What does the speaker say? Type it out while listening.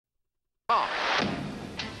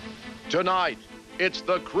Tonight, it's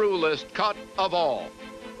the cruelest cut of all.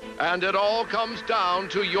 And it all comes down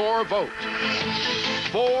to your vote.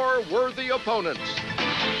 4 worthy opponents.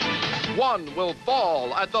 1 will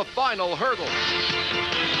fall at the final hurdle.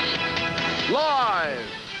 Live,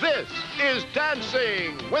 this is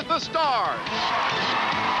Dancing with the Stars.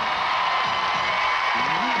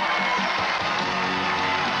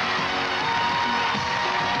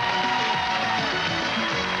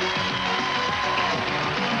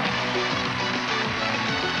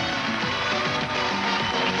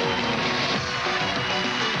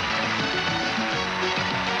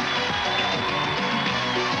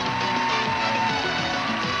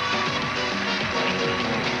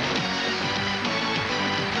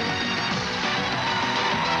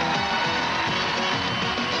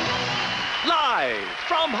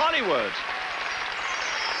 From Hollywood,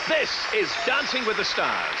 this is Dancing with the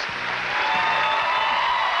Stars.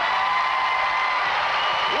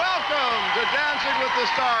 Welcome to Dancing with the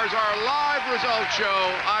Stars, our live results show.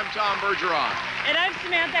 I'm Tom Bergeron. And I'm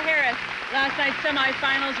Samantha Harris. Last night's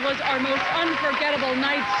semifinals was our most unforgettable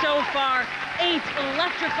night so far. 8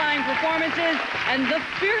 electrifying performances and the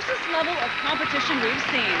fiercest level of competition we've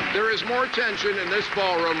seen. There is more tension in this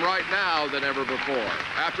ballroom right now than ever before.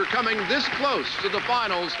 After coming this close to the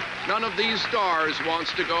finals, none of these stars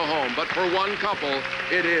wants to go home. But for one couple,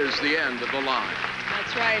 it is the end of the line.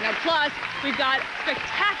 That's right. Now, plus, we've got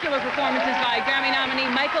spectacular performances by Grammy nominee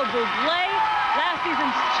Michael Bublé. Last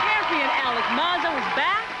season's champion Alec Mazza was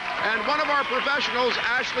back. And one of our professionals,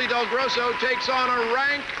 Ashley Del Grosso, takes on a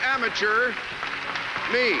rank amateur,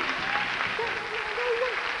 me.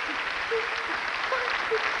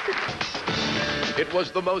 It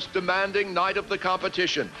was the most demanding night of the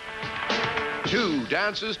competition. 2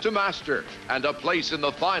 dances to master and a place in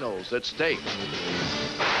the finals at stake.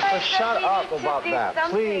 Shut up about that.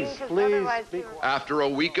 Please, please. After a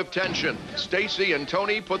week of tension, Stacy and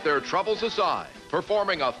Tony put their troubles aside.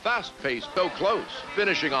 Performing a fast-paced so close,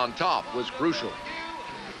 finishing on top was crucial.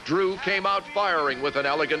 Drew came out firing with an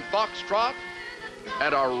elegant foxtrot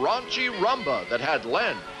and a raunchy rumba that had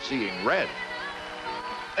Len seeing red.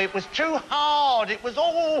 It was too hard. It was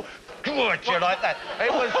all good, you like that.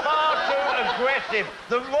 It was far too aggressive.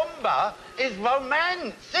 The rumba is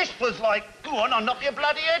romance. This was like, go on, I'll knock your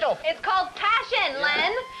bloody head off. It's called passion,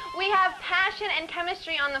 Len. We have passion and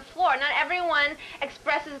chemistry on the floor. Not everyone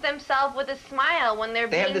expresses themselves with a smile when they're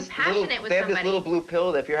being passionate with somebody. They have this little blue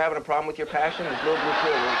pill that if you're having a problem with your passion, this little blue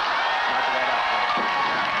pill will knock it right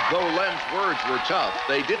out. Though Len's words were tough,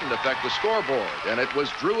 they didn't affect the scoreboard, and it was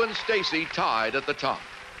Drew and Stacy tied at the top.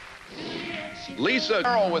 Lisa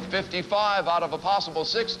Carroll with 55 out of a possible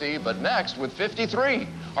 60, but next with 53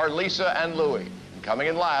 are Lisa and Louie. Coming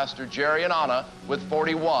in last are Jerry and Anna with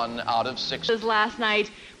 41 out of 60. Last night,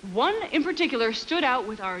 one in particular stood out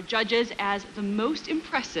with our judges as the most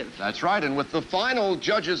impressive. That's right, and with the final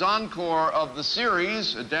judges' encore of the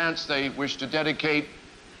series, a dance they wish to dedicate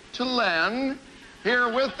to Len, here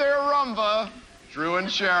with their rumba, Drew and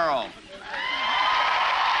Cheryl.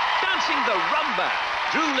 Dancing the rumba,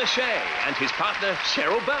 Drew Lachey and his partner,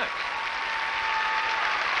 Cheryl Burke.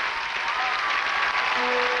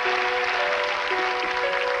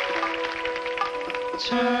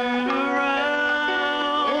 Turn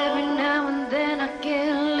around. Every now and then I get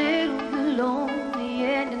a little bit lonely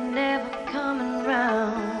and you're never coming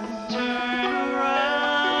round. Turn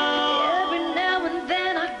around. Every now and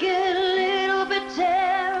then I get a little bit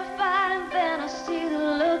terrified and then I see the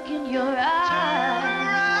look in your eyes. Turn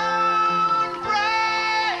around,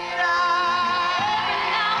 bright eyes. Every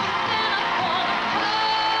now and then I wanna call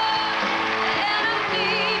and I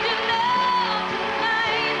need you now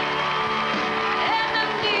tonight. And I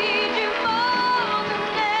need you more than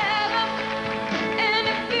ever. And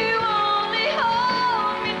if you only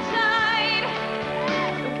hold me tight,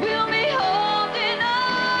 we'll be holding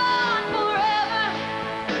on forever.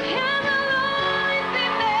 And I'll always be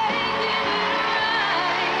making it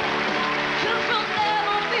right. 'Cause we'll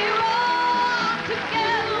never be wrong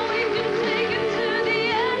together. We can take it to the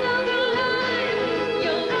end of the line.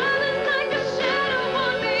 Your love is like a shadow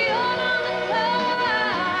on me all of the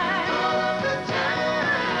time.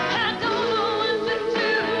 I don't know what to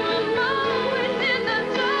do. I'm always in the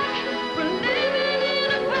dark. We're living in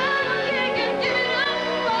a battle, can't get enough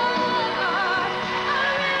more. I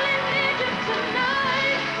really need you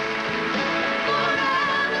tonight.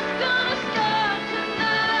 Forever's gonna start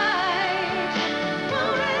tonight.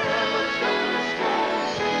 Forever's gonna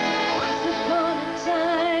start. Once upon a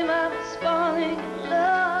time I was falling in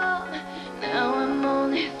love. Now I'm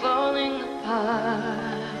only falling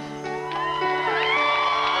apart.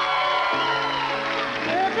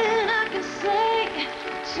 Nothing I can say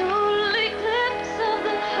to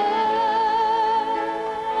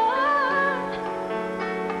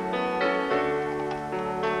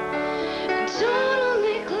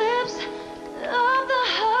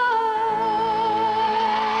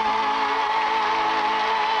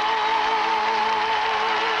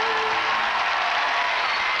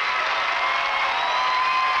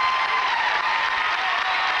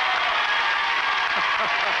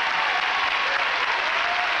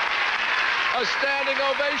A standing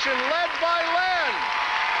ovation led by Len.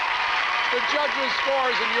 The judges'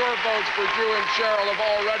 scores and your votes for Drew and Cheryl have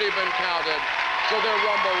already been counted, so their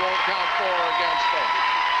rumble won't count for or against them.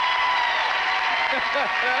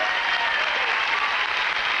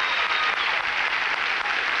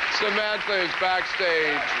 Samantha is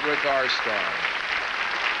backstage with our stars.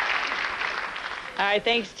 All right,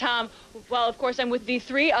 thanks, Tom. Well, of course, I'm with the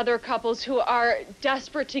three other couples who are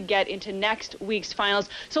desperate to get into next week's finals.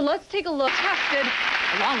 So let's take a look. Tested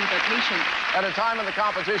along with their patience. At a time in the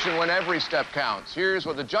competition when every step counts, here's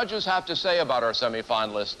what the judges have to say about our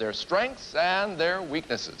semifinalists, their strengths and their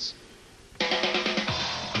weaknesses.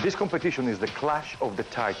 This competition is the clash of the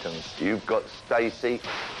titans. You've got Stacey,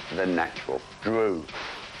 the natural, Drew,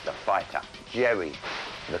 the fighter, Jerry,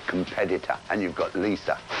 the competitor, and you've got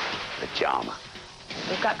Lisa, the charmer.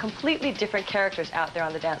 We've got completely different characters out there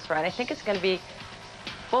on the dance floor, and I think it's going to be,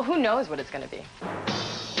 well, who knows what it's going to be.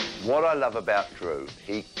 What I love about Drew,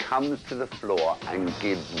 he comes to the floor and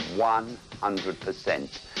gives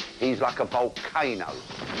 100%. He's like a volcano.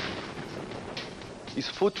 His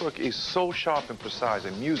footwork is so sharp and precise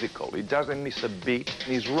and musical. He doesn't miss a beat.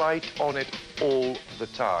 He's right on it all the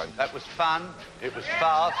time. That was fun. It was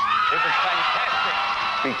fast. It was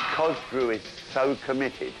fantastic. Because Drew is so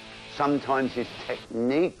committed, sometimes his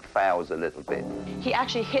technique fails a little bit. He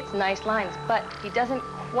actually hits nice lines, but he doesn't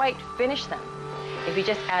quite finish them. If he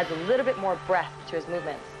just adds a little bit more breath to his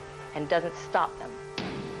movements and doesn't stop them,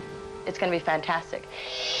 it's going to be fantastic.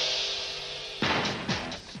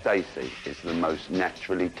 Stacey is the most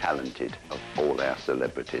naturally talented of all our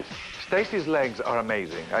celebrities. Stacey's legs are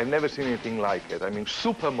amazing. I've never seen anything like it. I mean,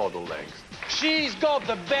 supermodel legs. She's got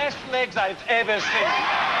the best legs I've ever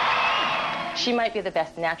seen. She might be the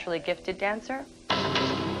best naturally gifted dancer,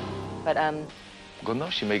 but, God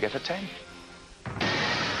knows, she may get a 10.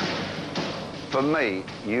 For me,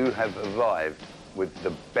 you have arrived with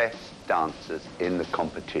the best dancers in the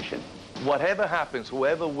competition. Whatever happens,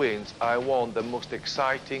 whoever wins, I want the most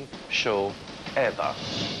exciting show ever.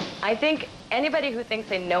 I think anybody who thinks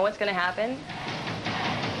they know what's going to happen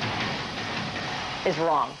is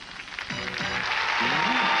wrong.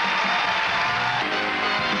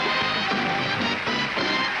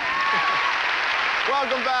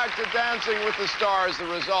 Welcome back to Dancing with the Stars. The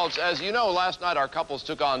results, as you know, last night our couples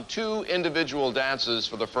took on 2 individual dances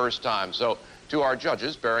for the first time. So, to our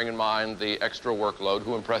judges, bearing in mind the extra workload,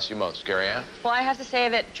 who impressed you most, Gary Ann? Well, I have to say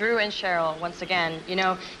that Drew and Cheryl, once again, you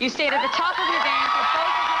know, you stayed at the top of your game for both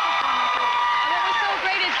of your performances. And what was so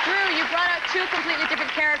great is, Drew, you brought out 2 completely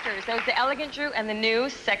different characters. There was the elegant Drew and the new,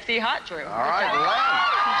 sexy, hot Drew. All right, Len.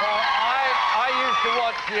 Well, I used to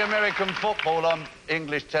watch the American football on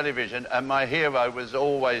English television, and my hero was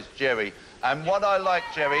always Jerry. And what I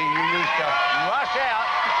liked, Jerry, you used to rush out.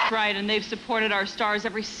 Right, and they've supported our stars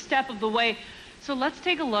every step of the way. So let's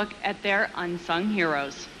take a look at their unsung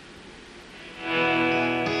heroes.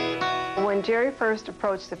 When Jerry first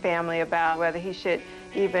approached the family about whether he should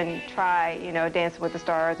even try, you know, Dancing with the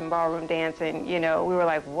Stars and ballroom dancing, you know, we were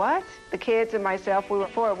like, what? The kids and myself, we were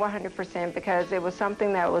for it 100% because it was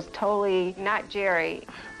something that was totally not Jerry.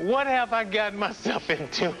 What have I gotten myself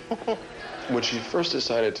into? When she first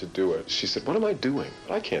decided to do it, she said, what am I doing?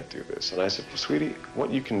 I can't do this. And I said, well, sweetie, what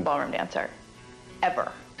you can... Ballroom dancer,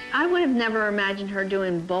 ever. I would have never imagined her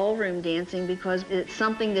doing ballroom dancing because it's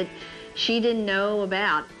something that she didn't know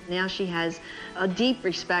about. Now she has a deep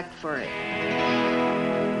respect for it.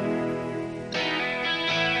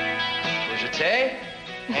 Lachey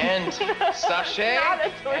and Lachey.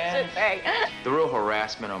 The real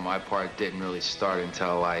harassment on my part didn't really start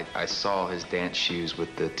until I saw his dance shoes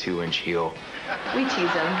with the 2-inch heel. We tease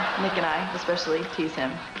him, Nick and I especially tease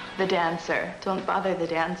him. The dancer. Don't bother the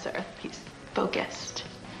dancer. He's focused.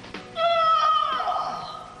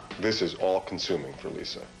 This is all-consuming for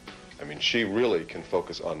Lisa. I mean, she really can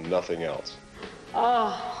focus on nothing else.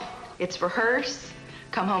 Oh, it's rehearse,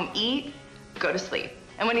 come home, eat, go to sleep.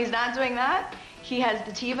 And when he's not doing that, he has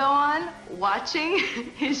the TiVo on, watching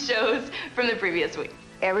his shows from the previous week.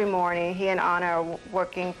 Every morning, he and Anna are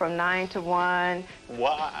working from 9 to 1.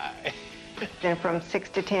 Why? Then from 6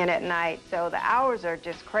 to 10 at night. So the hours are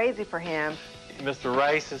just crazy for him. Mr.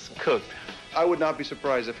 Rice is cooked. I would not be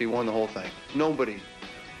surprised if he won the whole thing. Nobody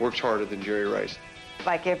works harder than Jerry Rice.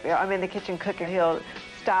 Like if I'm in the kitchen cooking, he'll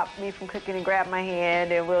stop me from cooking and grab my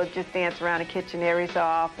hand, and we'll just dance around the kitchen every so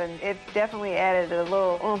often. It's definitely added a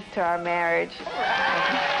little oomph to our marriage.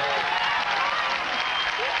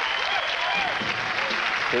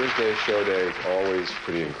 Thursday show day is always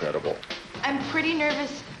pretty incredible. I'm pretty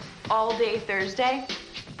nervous all day Thursday.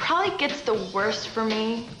 Probably gets the worst for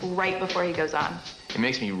me right before he goes on. It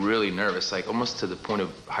makes me really nervous, like almost to the point of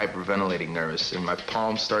hyperventilating nervous, and my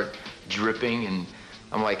palms start dripping, and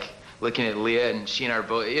I'm like looking at Leah, and she and I are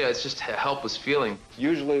both, it's just a helpless feeling.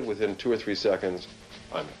 Usually within 2 or 3 seconds,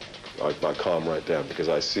 I calm right down because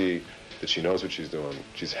I see that she knows what she's doing,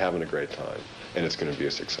 she's having a great time, and it's going to be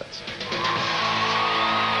a success.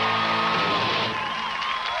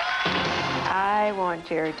 I want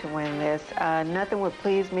Jerry to win this. Nothing would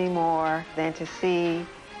please me more than to see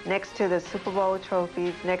next to the Super Bowl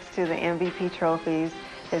trophies, next to the MVP trophies,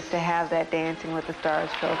 is to have that Dancing with the Stars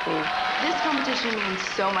trophy. This competition means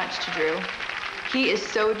so much to Drew. He is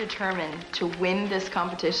so determined to win this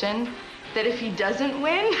competition that if he doesn't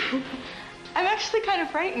win, I'm actually kind of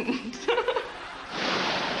frightened.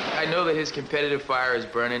 I know that his competitive fire is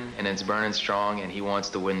burning, and it's burning strong, and he wants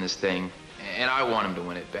to win this thing. And I want him to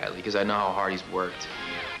win it badly because I know how hard he's worked.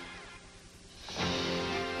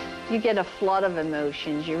 You get a flood of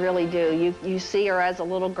emotions, you really do. You see her as a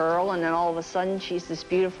little girl, and then all of a sudden she's this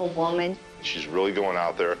beautiful woman. She's really going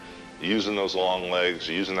out there, using those long legs,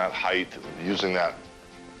 using that height, using that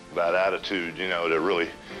attitude, to really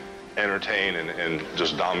entertain and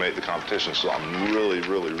just dominate the competition. So I'm really,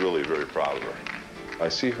 really, really very proud of her. I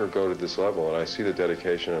see her go to this level, and I see the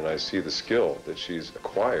dedication, and I see the skill that she's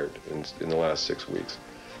acquired in the last 6 weeks.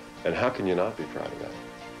 And how can you not be proud of that?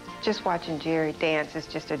 Just watching Jerry dance is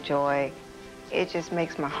just a joy. It just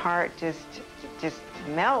makes my heart just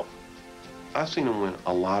melt. I've seen him win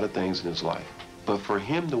a lot of things in his life, but for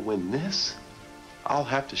him to win this, I'll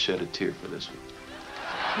have to shed a tear for this one.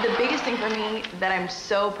 The biggest thing for me that I'm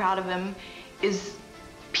so proud of him is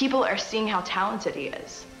people are seeing how talented he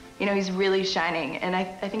is. He's really shining, and I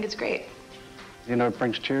think it's great. It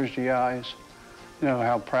brings tears to your eyes,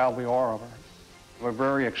 how proud we are of her. We're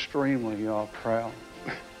very extremely proud.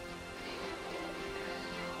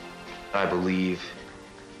 I believe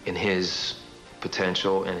in his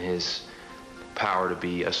potential and his power to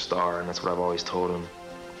be a star, and that's what I've always told him.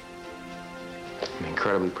 I'm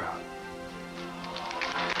incredibly proud.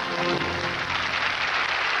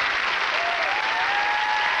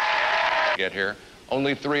 Get here.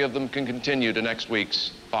 Only 3 of them can continue to next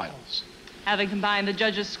week's finals. Having combined the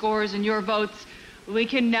judges' scores and your votes, we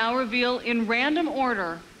can now reveal in random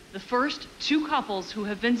order the first 2 couples who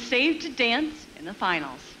have been saved to dance in the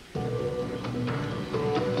finals.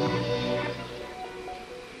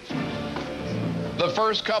 The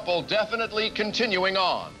first couple definitely continuing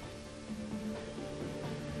on.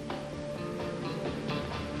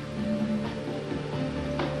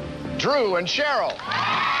 Drew and Cheryl.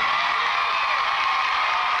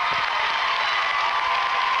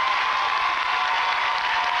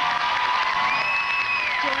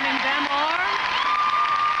 Joining them are...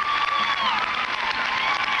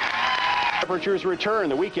 Temperatures return.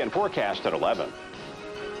 The weekend forecast at 11.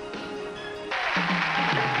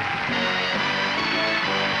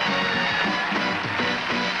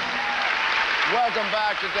 Welcome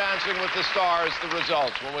back to Dancing with the Stars. The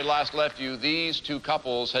results. When we last left you, these 2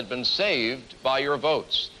 couples had been saved by your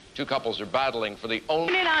votes. 2 couples are battling for the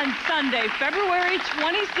only... On Sunday, February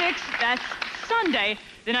 26th, that's Sunday,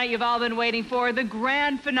 the night you've all been waiting for, the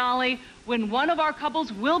grand finale, when one of our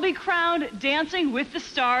couples will be crowned Dancing with the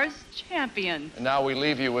Stars champion. And now we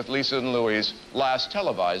leave you with Lisa and Louie's last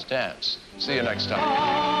televised dance. See you next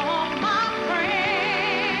time.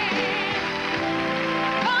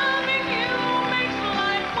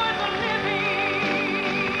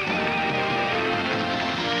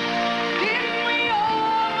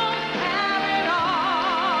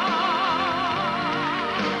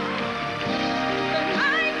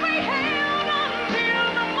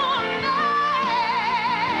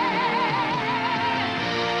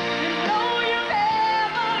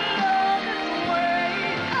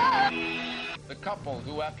 Couple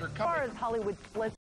who, after coming... As far as Hollywood splits